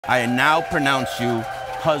I now pronounce you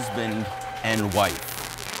husband and wife.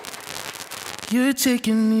 You're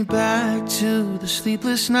taking me back to the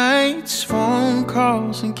sleepless nights, phone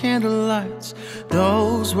calls and candlelights.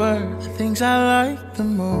 Those were the things I liked the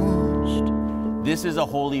most. This is a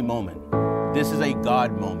holy moment. This is a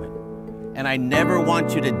God moment. And I never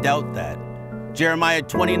want you to doubt that. Jeremiah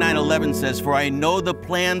 29:11 says, "For I know the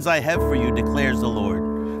plans I have for you, declares the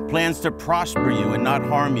Lord. Plans to prosper you and not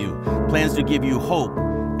harm you. Plans to give you hope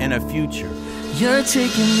and a future." You're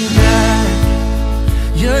taking me back.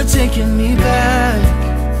 You're taking me back.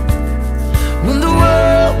 When the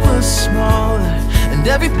world was smaller and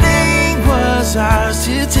everything was ours.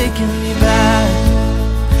 You're taking me back.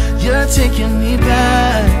 You're taking me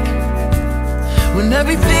back. When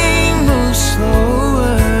everything moves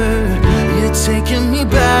slower, you're taking me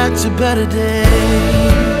back to better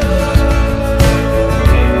days.